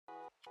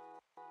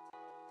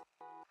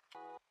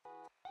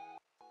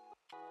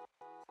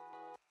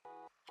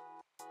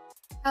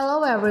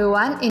Hello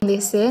everyone, in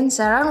this scene,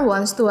 Seran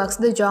wants to ask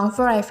the Jong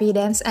for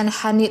evidence and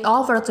hand it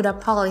over to the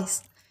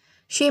police.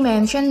 She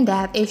mentioned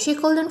that if she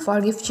couldn't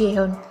forgive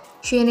Jihoon,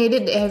 she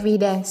needed the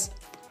evidence.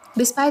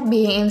 Despite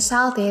being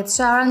insulted,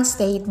 Seran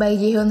stayed by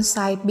Jihoon's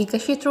side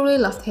because she truly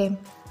loved him.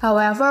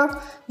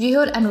 However,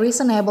 Jihoon's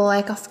unreasonable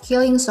lack of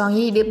killing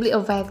Songyi deeply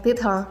affected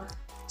her.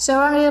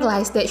 Seran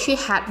realized that she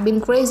had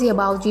been crazy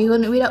about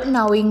Jihoon without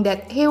knowing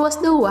that he was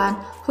the one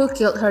who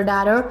killed her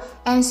daughter,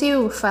 and she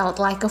felt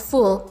like a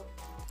fool.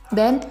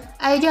 Then,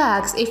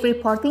 Aeja asks if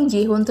reporting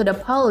Jihoon to the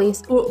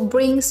police would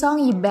bring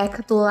Songyi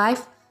back to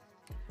life.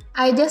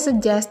 Aeja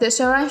suggests that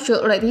Seran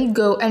should let it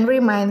go and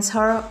reminds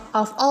her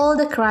of all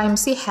the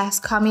crimes she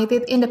has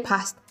committed in the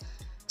past.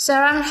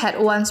 Seran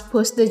had once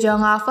pushed the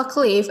Jong off a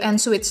cliff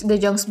and switched the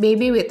Jong's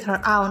baby with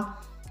her own.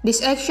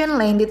 This action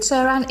landed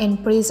Seran in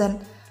prison,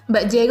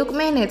 but Jeguk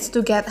managed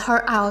to get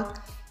her out.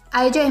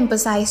 Aeja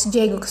emphasized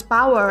Jeguk's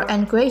power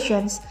and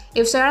questions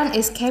if Seran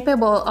is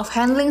capable of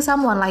handling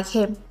someone like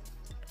him.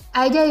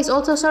 Aeja is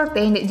also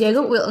certain that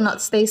Jeguk will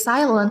not stay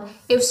silent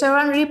if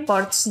Seran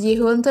reports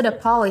Jihoon to the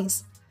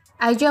police.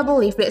 Aeja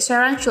believes that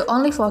Seran should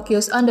only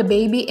focus on the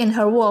baby in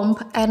her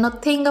womb and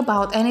not think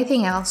about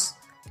anything else.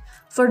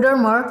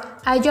 Furthermore,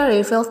 Aeja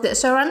reveals that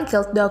Seran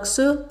killed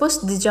Doksu,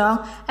 pushed the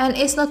Jong, and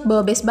is not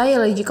Bobby's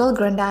biological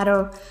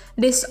granddaughter.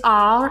 These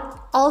are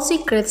all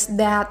secrets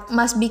that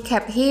must be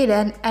kept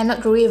hidden and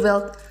not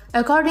revealed.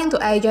 According to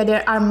Aeja,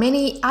 there are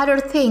many other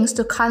things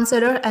to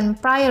consider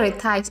and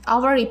prioritize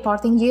over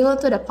reporting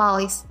Jihoon to the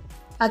police.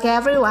 Okay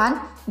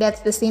everyone, that's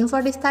the scene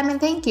for this time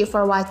and thank you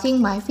for watching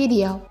my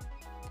video.